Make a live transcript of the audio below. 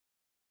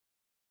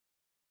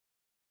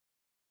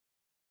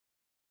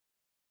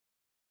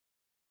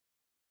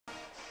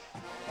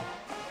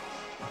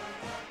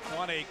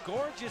On a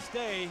gorgeous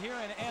day here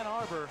in Ann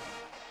Arbor,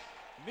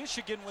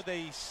 Michigan with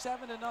a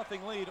 7-0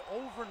 lead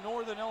over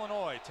Northern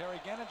Illinois. Terry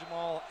Gannon,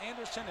 Jamal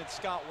Anderson, and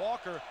Scott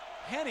Walker.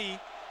 Henny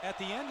at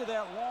the end of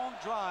that long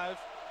drive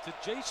to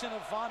Jason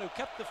Avant, who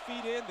kept the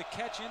feet in, the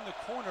catch in the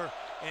corner,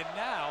 and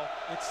now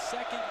it's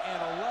 2nd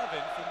and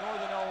 11 for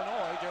Northern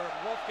Illinois. Garrett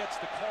Wolf gets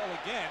the call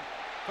again.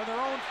 From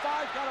their own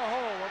 5, got a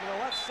hole over the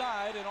left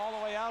side and all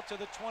the way out to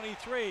the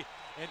 23.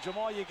 And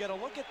Jamal, you get a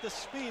look at the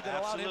speed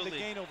that allowed him to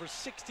gain over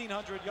 1,600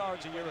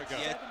 yards a year ago.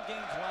 7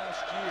 games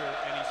last year,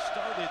 and he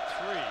started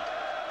 3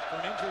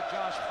 for an injured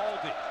Josh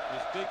Haldy.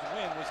 His big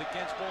win was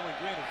against Bowling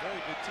Green, a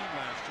very good team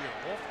last year.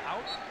 Wolf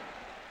out,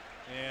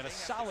 and a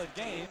solid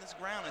game. This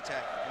ground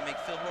attack and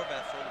make Phil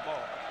Horvath throw the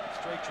ball.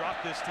 Straight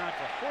drop this time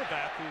for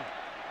Horvath, who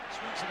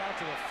swings it out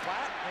to the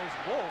flat. There's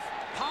Wolf,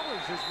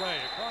 powers his way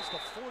across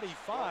the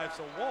 45.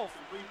 So Wolf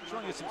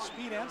showing you some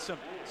speed and some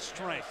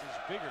strength.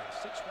 He's bigger,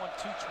 6'1",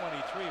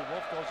 223.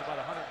 Wolf goes about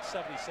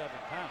 177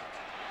 pounds.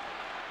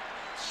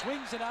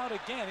 Swings it out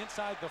again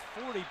inside the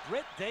 40.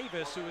 Britt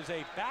Davis, who is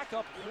a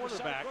backup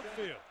quarterback.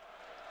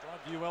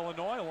 Broadview,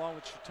 Illinois, along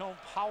with Chatone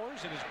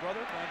Powers and his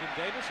brother, Brandon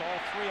Davis, all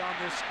 3 on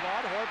this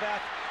squad.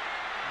 Horvath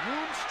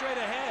moves straight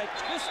ahead,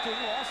 twisting,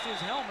 lost his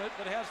helmet,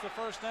 but has the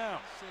first down.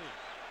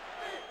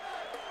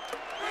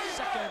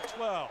 2nd and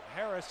 12.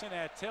 Harrison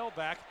at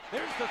tailback.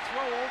 There's the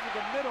throw over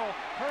the middle.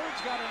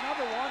 Hurd's got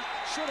another one.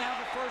 Should have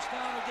a first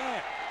down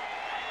again.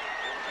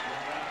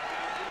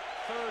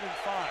 3rd and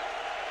 5.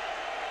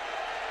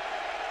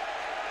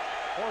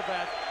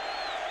 Horvath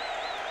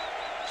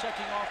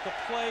checking off the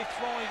play,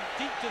 throwing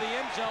deep to the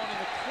end zone in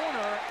the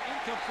corner.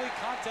 Incomplete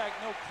contact,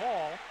 no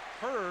call.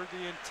 Hurd,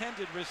 the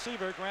intended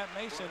receiver. Grant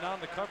Mason on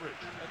the coverage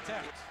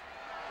attempt.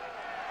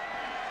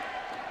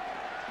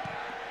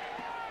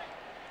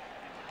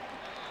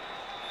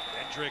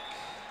 Hendrick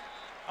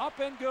up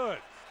and good.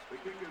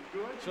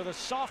 So the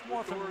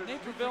sophomore from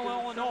Naperville,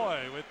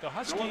 Illinois, with the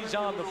Huskies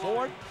on the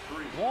board.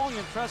 Long,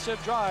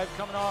 impressive drive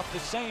coming off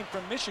the same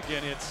from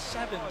Michigan. It's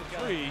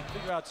 7-3.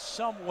 Figure out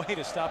some way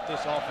to stop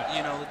this offense.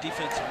 You know, the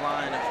defensive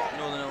line of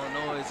Northern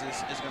Illinois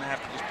is going to have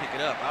to just pick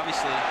it up.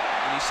 Obviously,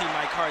 when you see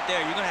Mike Hart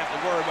there, you're going to have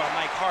to worry about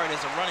Mike Hart as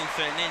a running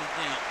threat. And then,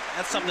 you know,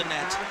 that's something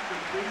that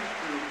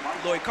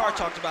Lloyd Carr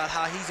talked about,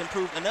 how he's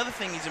improved. Another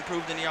thing he's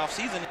improved in the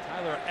offseason.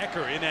 Tyler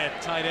Ecker in at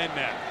tight end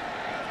now.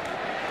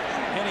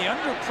 Henny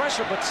under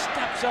pressure, but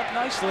steps up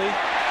nicely,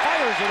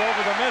 fires it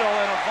over the middle,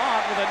 and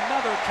Avant with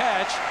another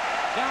catch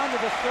down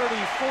to the 34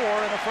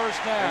 and a first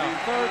down.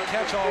 3rd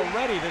catch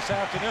already this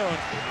afternoon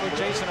for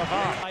Jason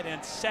Avant. Tight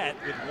end set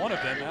with one of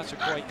them.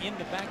 Massaquoi in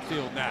the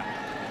backfield now.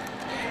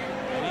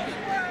 Henny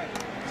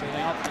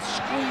sailing off the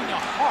screen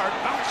to Hart,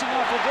 bouncing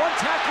off of one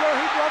tackler.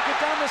 He broke it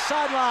down the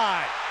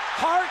sideline.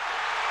 Hart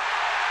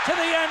to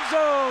the end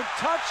zone.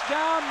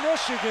 Touchdown,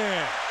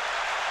 Michigan.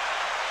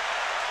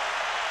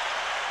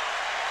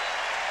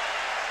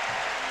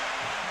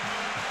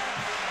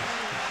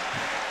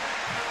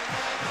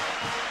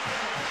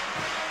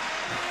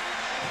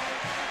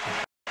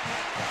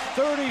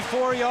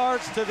 .34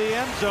 yards to the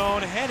end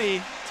zone. Henny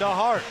to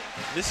Hart.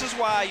 This is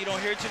why you don't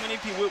hear too many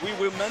people. We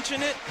will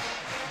mention it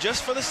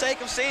just for the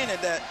sake of saying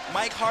it, that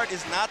Mike Hart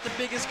is not the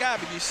biggest guy,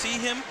 but you see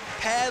him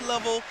pad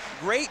level,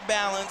 great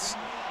balance,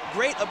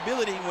 great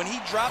ability when he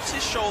drops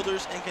his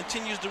shoulders and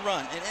continues to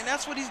run. And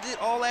that's what he did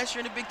all last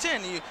year in the Big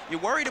Ten. You're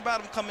worried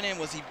about him coming in.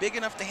 Was he big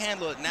enough to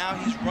handle it? Now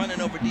he's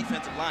running over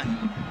defensive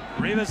linemen.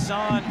 Rivas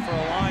on for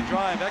a line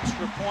drive,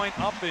 extra point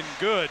up and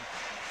good.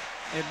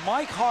 And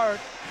Mike Hart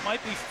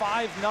might be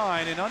 5'9"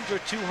 and under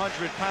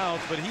 200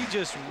 pounds, but he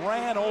just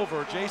ran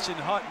over Jason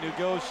Hutton, who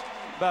goes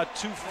about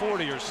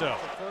 240 or so.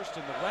 First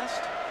in the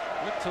West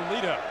with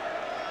Toledo.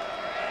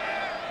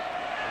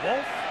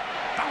 Wolf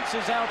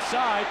bounces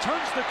outside,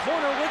 turns the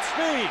corner with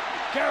speed.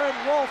 Garrett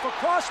Wolf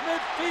across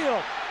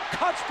midfield,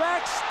 cuts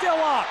back, still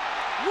up.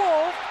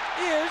 Wolf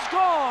is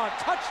gone.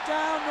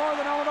 Touchdown,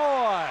 Northern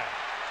Illinois.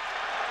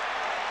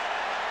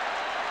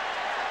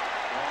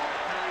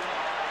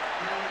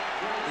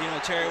 You know,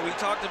 Terry, we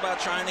talked about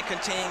trying to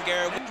contain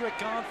Garrett. Hendrick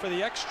on for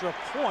the extra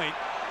point,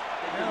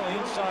 apparently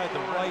inside the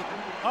right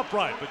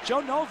upright. But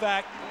Joe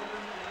Novak,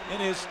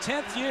 in his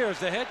 10th year as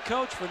the head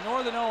coach for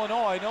Northern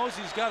Illinois, knows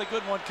he's got a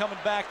good one coming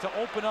back to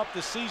open up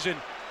the season.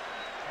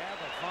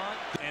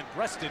 And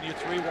Preston, your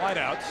 3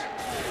 wideouts.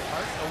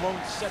 Hart, a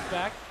lone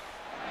setback.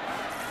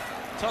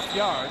 Tough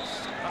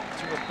yards, up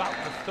to about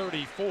the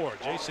 34.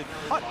 Jason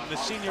Hutton, the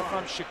senior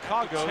from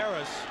Chicago.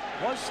 Harris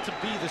was to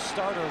be the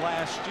starter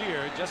last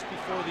year, just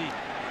before the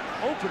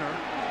opener.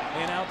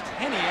 And now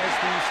Henny as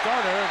the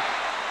starter.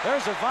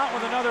 There's Avant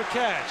with another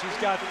catch. He's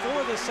got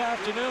 4 this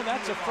afternoon.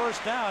 That's a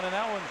first down, and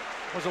that one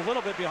was a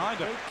little bit behind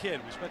him.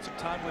 Kid, we spent some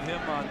time with him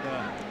on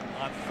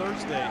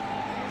Thursday.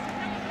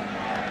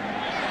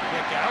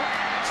 Kick out,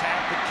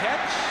 tap the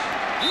catch.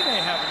 He may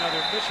have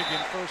another Michigan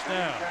first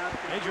down.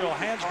 Adriel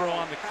Hansbrough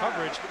on the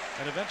coverage,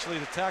 and eventually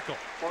the tackle.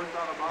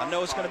 I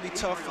know it's going to be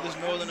tough for this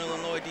Northern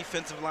Illinois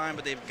defensive line,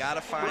 but they've got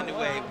to find a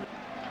way.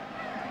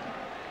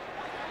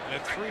 And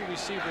a 3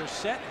 receiver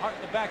set. Hart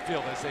in the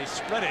backfield as they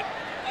spread it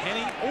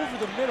Henny over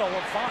the middle.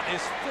 Avant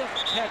his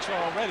 5th catch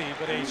already,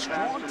 but a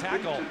strong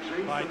tackle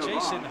by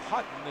Jason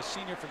Hutton, the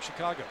senior from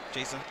Chicago.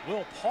 Jason.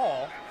 Will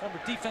Paul, former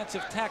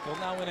defensive tackle,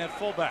 now in at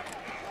fullback.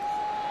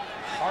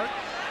 Hart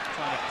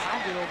trying to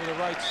pound it over the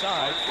right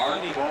side,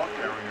 fighting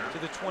to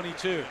the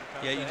 22.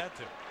 Yeah, you had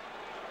to.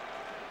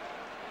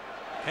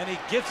 Henny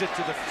gives it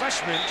to the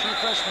freshman, true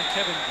freshman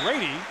Kevin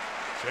Grady.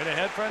 Straight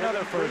ahead for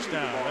another first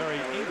down. Larry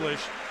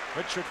English,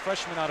 redshirt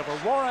freshman out of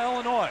Aurora,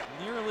 Illinois.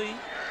 Nearly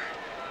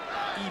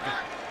even.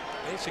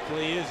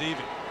 Basically is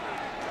even.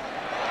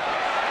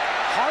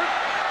 Hart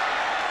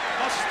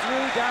busts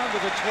through down to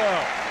the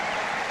 12.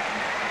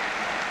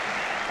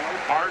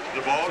 Hart,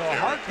 the ball So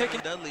Hart picking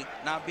Dudley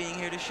not being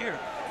here this year.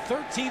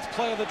 13th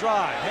play of the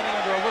drive. Henny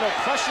under a little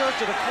pressure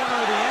to the corner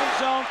of the end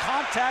zone.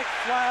 Contact,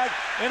 flag,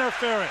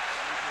 interference.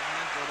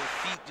 Their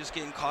feet just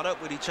getting caught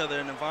up with each other,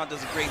 and Avant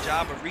does a great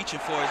job of reaching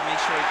for it, make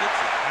sure he gets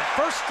it. And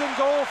 1st and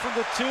goal from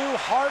the 2.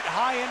 Hart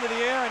high into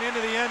the air and into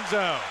the end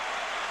zone.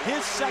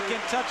 His 2nd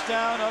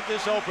touchdown of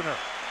this opener.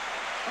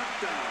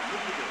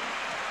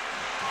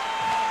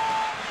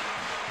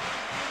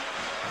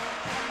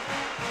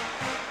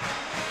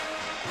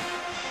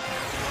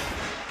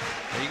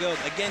 There you go.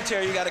 Again,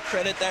 Terry, you got to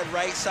credit that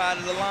right side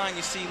of the line.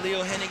 You see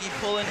Leo Hennigy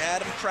pulling,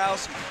 Adam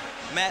Krause,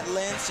 Matt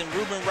Lentz, and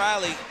Ruben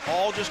Riley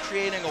all just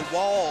creating a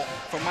wall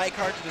for Mike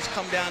Hart to just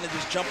come down and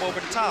just jump over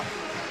the top.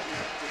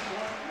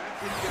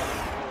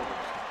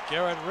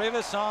 Garrett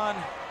Rivas on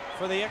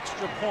for the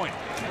extra point.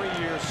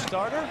 3-year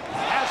starter.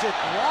 Has it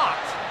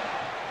blocked.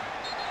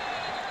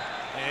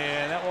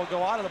 And that will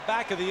go out of the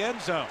back of the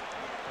end zone.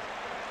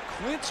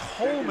 Quince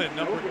Holman,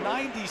 number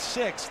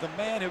 96, the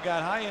man who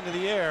got high into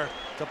the air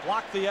to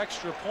block the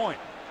extra point.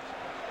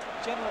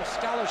 General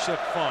Scholarship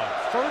Fund.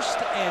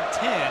 1st and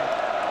 10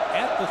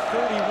 at the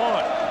 31.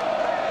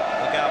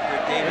 Look out,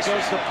 Britt Davis. There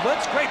goes the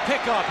blitz. Great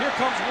pickup. Here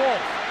comes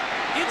Wolf.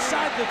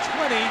 Inside the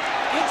 20,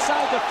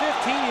 inside the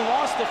 15. He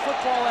lost the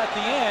football at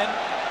the end,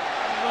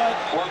 but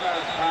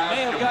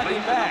may have gotten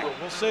it back.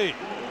 We'll see.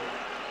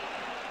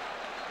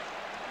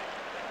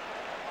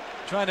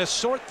 Trying to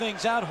sort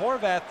things out.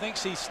 Horvath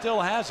thinks he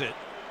still has it.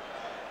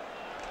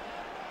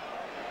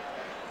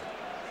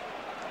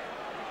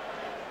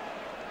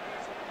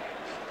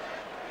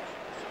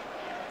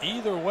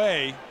 Either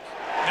way,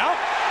 nope.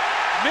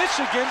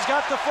 Michigan's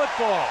got the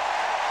football.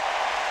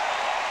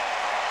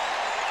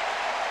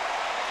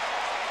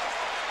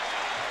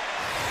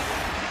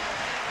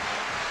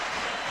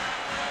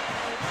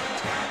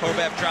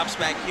 Horvath drops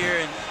back here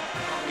and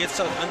gets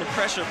up under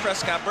pressure of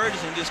Prescott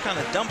Burgess and just kind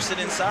of dumps it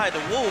inside. The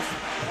Wolf,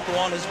 who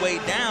on his way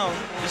down,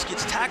 just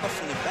gets tackled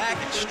from the back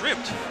and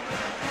stripped.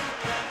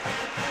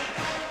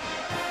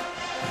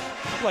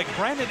 Like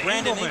Brandon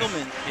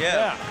Engelman.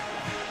 Yeah.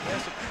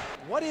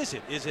 What is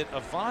it? Is it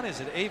Avant? Is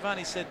it Avon?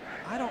 He said,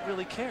 I don't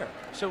really care.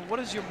 So what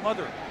does your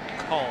mother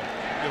call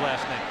your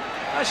last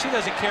name? She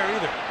doesn't care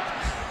either.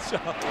 So,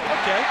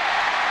 okay.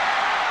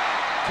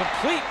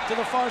 Complete to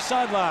the far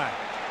sideline.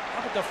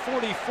 Up at the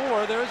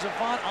 44, there's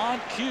Avant on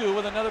cue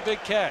with another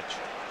big catch.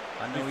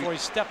 I know before he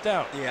stepped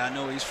out. Yeah, I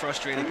know he's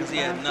frustrated because he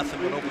had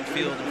nothing but open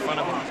field in front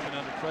of him. He's been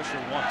under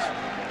pressure once.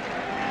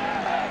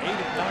 8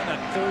 of 9 on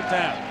 3rd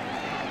down.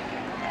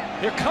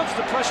 Here comes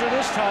the pressure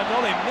this time.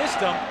 No, they missed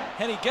him.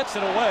 Henny gets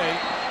it away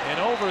and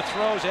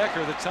overthrows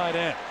Ecker, the tight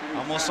end.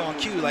 Almost on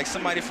cue, like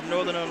somebody from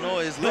Northern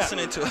Illinois is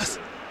listening to us.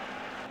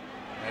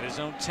 At his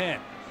own 10.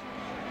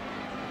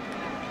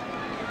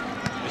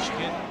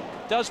 Michigan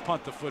does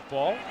punt the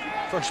football.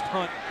 First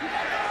punt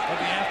of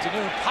the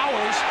afternoon.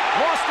 Powers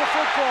lost the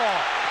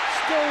football.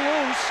 Still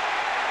loose.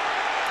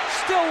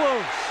 Still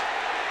loose.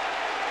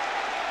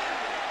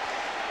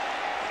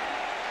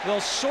 They'll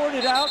sort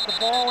it out. The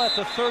ball at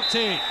the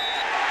 13.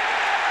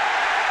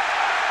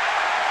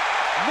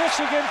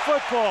 Michigan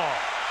football.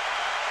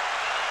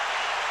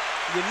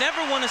 You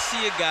never want to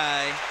see a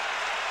guy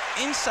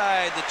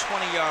inside the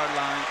 20-yard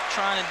line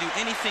trying to do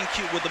anything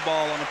cute with the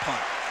ball on a punt.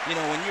 You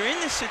know, when you're in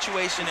this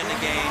situation in the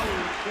game,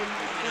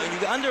 you know,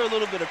 you're under a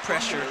little bit of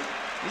pressure.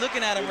 You're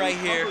looking at him right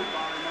here.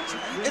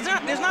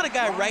 There's not a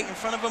guy right in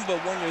front of him,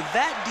 but when you're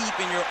that deep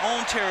in your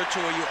own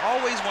territory, you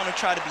always want to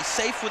try to be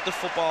safe with the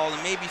football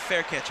and maybe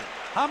fair catch it.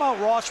 How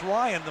about Ross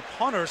Ryan, the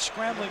punter,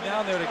 scrambling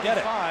down there to get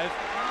it? 5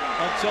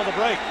 until the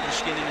break.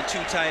 Michigan in a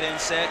 2 tight end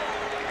set.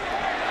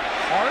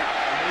 Hart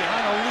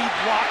behind a lead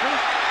blocker,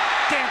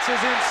 dances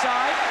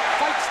inside,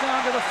 fights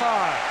down to the 5.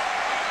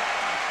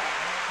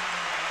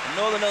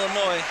 Northern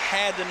Illinois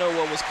had to know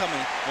what was coming.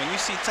 When you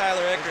see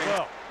Tyler Ecker.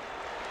 Well,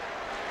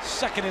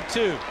 2nd and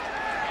 2.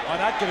 Why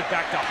not give it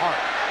back to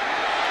Hart?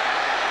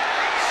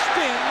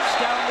 Spins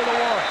down to the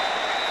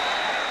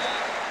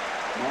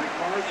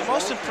 1. The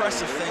most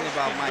impressive thing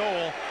about Mike.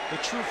 Goal, the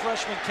true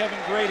freshman Kevin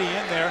Grady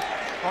in there.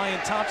 Ryan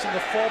Thompson,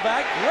 the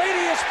fullback.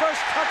 Grady, his first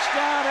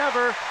touchdown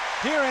ever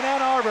here in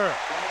Ann Arbor.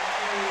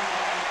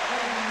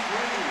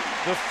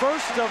 The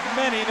first of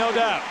many, no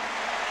doubt.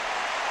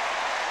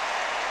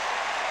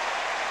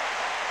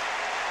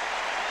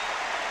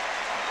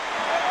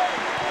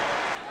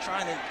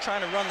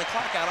 Trying to run the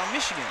clock out on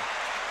Michigan.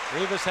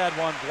 Rivas had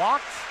one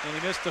blocked, and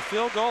he missed the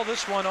field goal.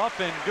 This one up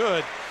and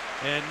good.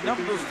 And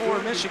number 4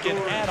 Michigan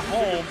at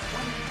home,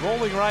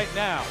 rolling right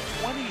now,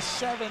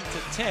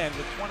 27-10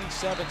 with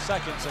 27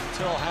 seconds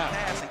until half.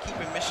 And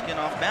keeping Michigan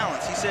off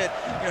balance. He said,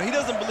 he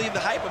doesn't believe the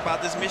hype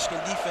about this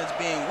Michigan defense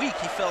being weak.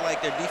 He felt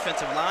like their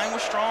defensive line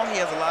was strong. He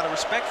has a lot of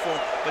respect for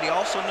them, but he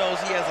also knows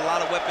he has a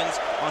lot of weapons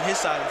on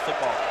his side of the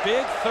football.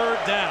 Big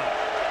third down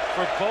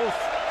for both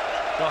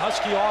the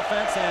Husky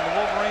offense and the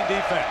Wolverine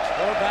defense.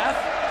 Horvath,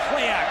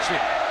 play action.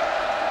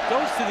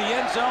 Goes to the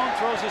end zone,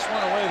 throws this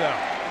one away though.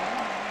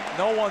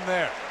 No one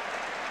there.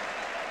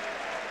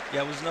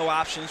 Yeah, there was no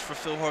options for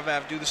Phil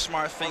Horvath. Do the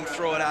smart thing,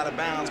 throw it out of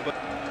bounds. But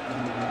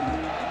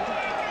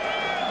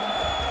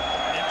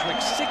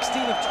Hendrick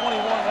 16 of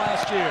 21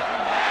 last year,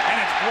 and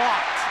it's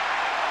blocked.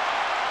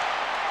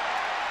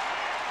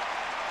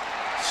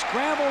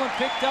 Scramble and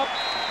picked up,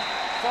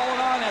 falling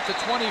on at the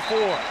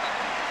 24.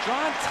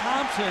 John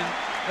Thompson,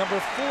 number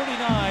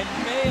 49,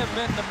 may have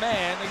been the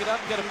man to get up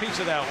and get a piece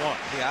of that one.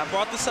 Yeah, I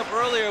brought this up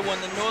earlier when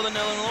the Northern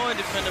Illinois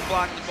defender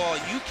blocked the ball.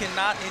 You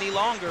cannot any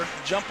longer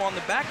jump on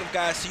the back of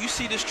guys. So you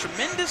see this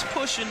tremendous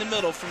push in the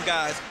middle from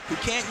guys who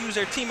can't use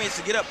their teammates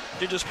to get up.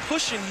 They're just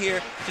pushing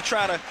here to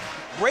try to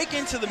break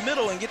into the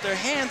middle and get their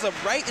hands up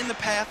right in the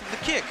path of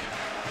the kick.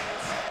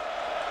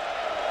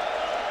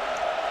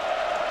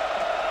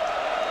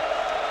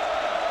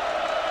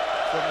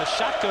 From the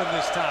shotgun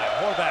this time,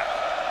 Horvath.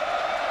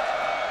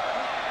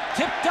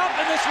 Tipped up,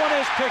 and this one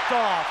is picked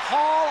off.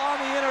 Hall on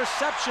the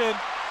interception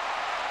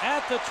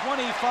at the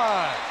 25.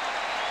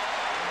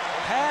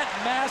 Pat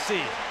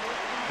Massey,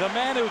 the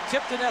man who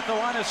tipped it at the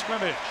line of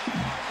scrimmage.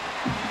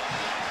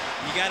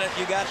 You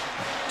got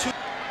two.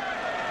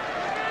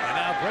 And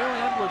now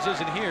Braylon Edwards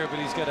isn't here, but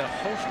he's got a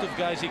host of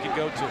guys he could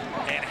go to,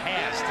 and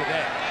has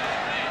today.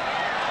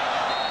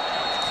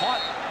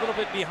 Caught a little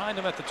bit behind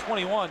him at the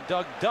 21,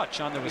 Doug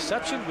Dutch on the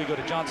reception. We go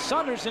to John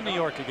Saunders in New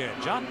York again.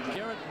 John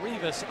Garrett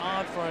Rivas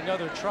on for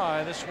another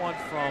try. This one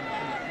from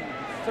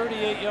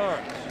 38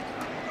 yards.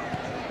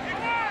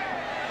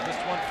 This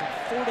one from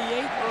 48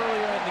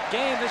 earlier in the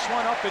game. This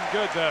one up and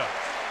good though.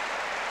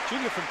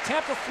 Junior from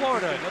Tampa,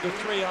 Florida. Another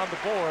 3 on the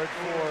board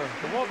for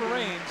the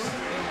Wolverines.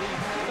 They lead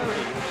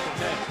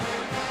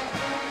 30-10.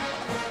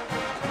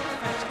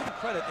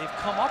 Credit, they've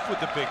come up with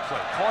the big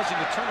play, causing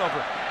the turnover,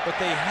 but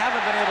they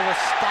haven't been able to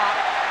stop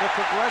the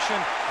progression.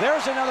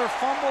 There's another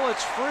fumble,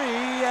 it's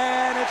free,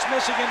 and it's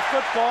Michigan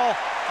football.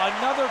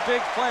 Another big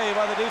play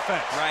by the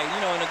defense. Right,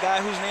 and a guy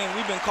whose name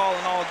we've been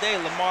calling all day,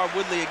 Lamar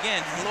Woodley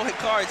again. Lloyd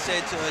Card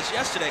said to us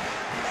yesterday,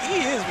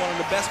 he is one of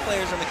the best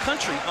players in the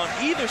country on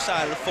either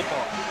side of the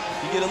football.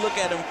 You get a look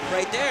at him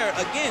right there,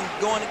 again,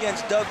 going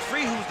against Doug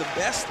Free, who's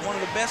one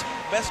of the best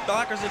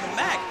blockers in the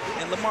MAC.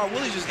 And Lamar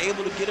Woodley's just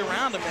able to get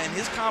around him, and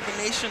his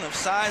combination of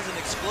size and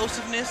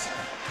explosiveness,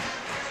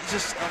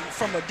 just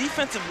from a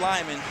defensive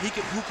lineman, who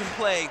can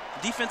play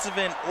defensive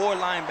end or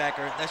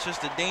linebacker, that's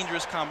just a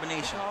dangerous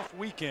combination. Off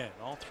weekend,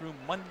 all through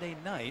Monday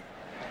night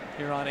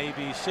here on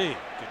ABC.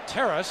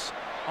 Gutierrez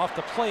off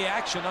the play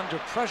action under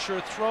pressure,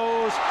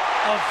 throws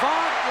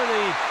Avant with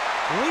a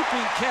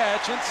leaping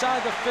catch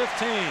inside the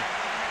 15.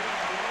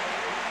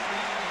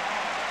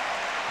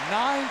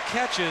 9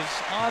 catches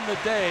on the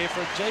day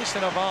for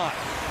Jason Avant.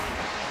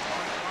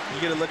 You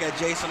get a look at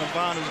Jason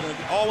Avant, who's going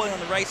to be all the way on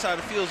the right side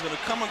of the field, is going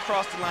to come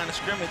across the line of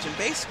scrimmage, and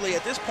basically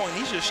at this point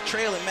he's just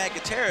trailing Matt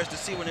Gutierrez to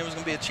see when there was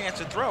going to be a chance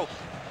to throw.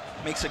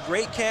 Makes a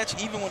great catch,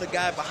 even with a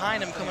guy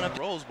behind him coming up the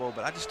Rose Bowl,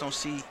 but I just don't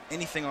see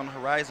anything on the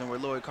horizon where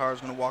Lloyd Carr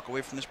is going to walk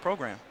away from this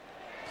program.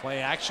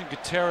 Play action,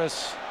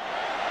 Gutierrez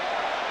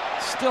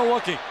still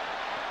looking.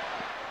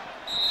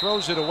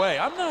 Throws it away.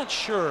 I'm not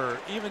sure,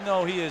 even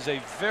though he is a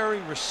very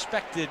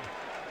respected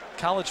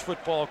college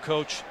football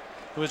coach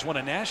who has won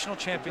a national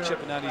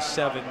championship in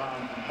 '97,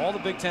 all the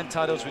Big Ten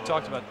titles we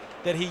talked about,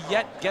 that he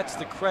yet gets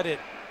the credit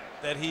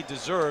that he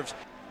deserves.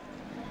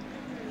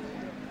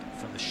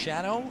 From the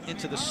shadow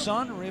into the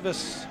sun,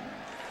 Rivas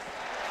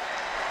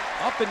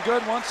up and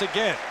good once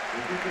again.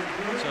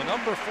 So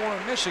number 4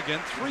 in Michigan,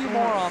 3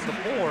 more on the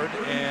board,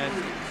 and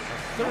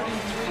a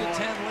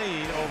 33-10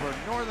 lead over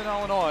Northern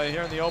Illinois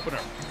here in the opener.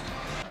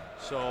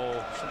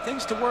 So some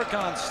things to work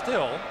on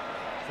still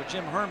for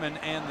Jim Herman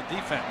and the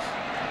defense.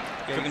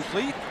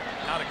 Complete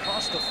out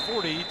across the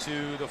 40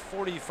 to the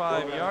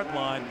 45-yard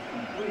line.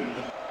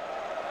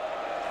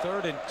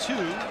 3rd and 2.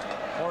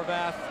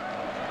 Horvath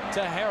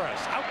to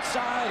Harris.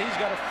 Outside, he's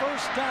got a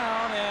first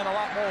down and a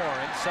lot more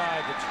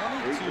inside the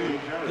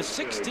 22. The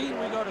 16,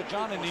 we go to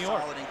John in New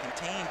York. Solid and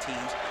contained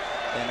teams,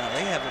 and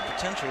they have the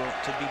potential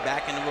to be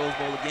back in the Rose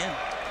Bowl again.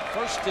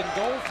 1st and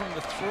goal from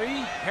the 3.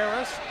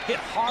 Harris hit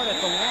hard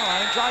at the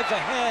line, drives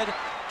ahead,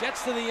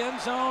 gets to the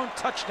end zone,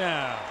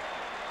 touchdown.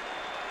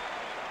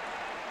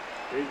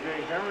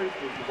 A.J. Harris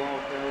was the ball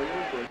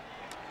carrier.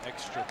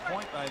 Extra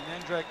point by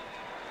Nendrick.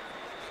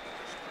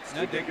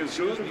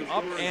 Excuse me,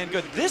 up and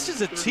good. This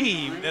is a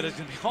team that is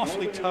going to be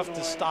awfully tough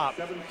to stop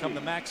come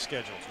the MAC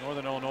schedules,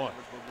 Northern Illinois.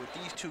 With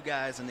these 2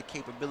 guys and the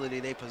capability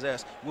they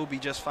possess, we'll be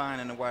just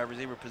fine in the wide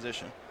receiver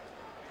position.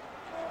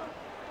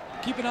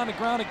 keep it on the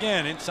ground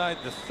again inside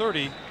the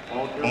 30.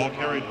 Ball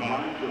carried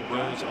by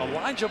Goes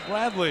Elijah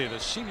Bradley, the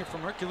senior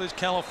from Hercules,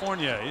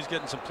 California. He's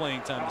getting some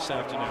playing time this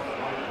afternoon.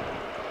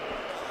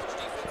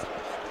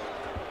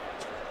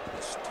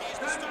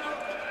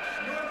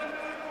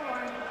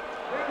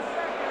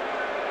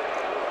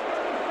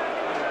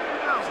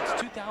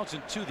 Since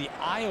 2002, the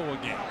Iowa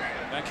game,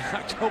 back in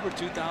October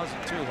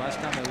 2002, last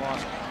time they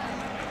lost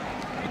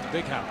at the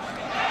Big House.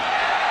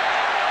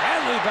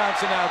 Bradley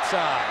bouncing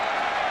outside.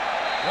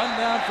 Run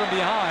down from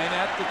behind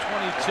at the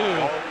 22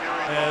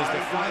 as the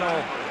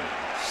final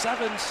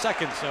 7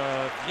 seconds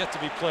yet to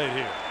be played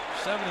here.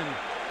 7 and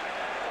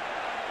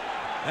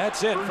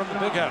that's it from the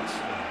Big House.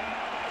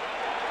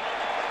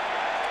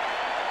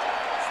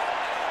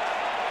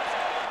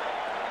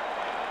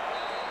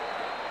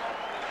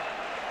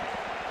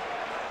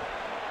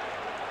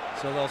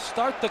 So they'll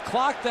start the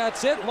clock.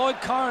 That's it.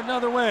 Lloyd Carr,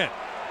 another win.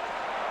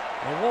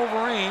 The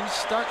Wolverines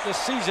start the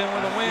season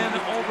with a win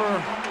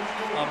over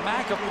a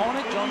MAC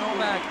opponent, Joe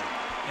Novak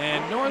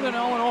and Northern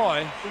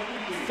Illinois,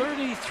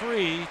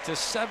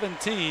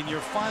 33-17, your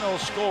final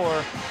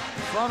score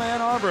from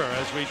Ann Arbor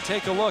as we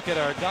take a look at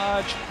our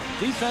Dodge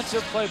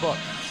defensive playbook.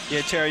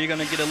 Yeah, Terry, you're going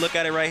to get a look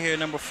at it right here.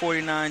 Number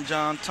 49,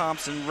 John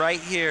Thompson,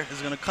 right here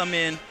is going to come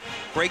in,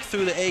 break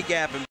through the A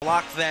gap, and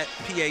block that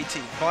PAT,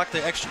 block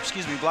the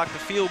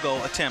field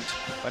goal attempt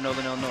by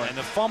Northern Illinois. And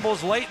the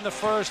fumbles late in the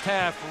first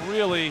half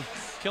really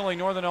killing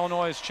Northern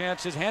Illinois'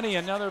 chances. Henny,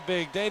 another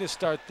big day to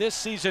start this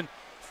season.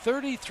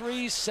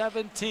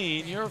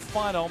 33-17, your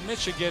final.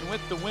 Michigan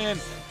with the win.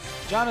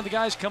 John and the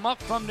guys come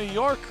up from New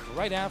York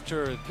right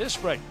after this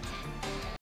break.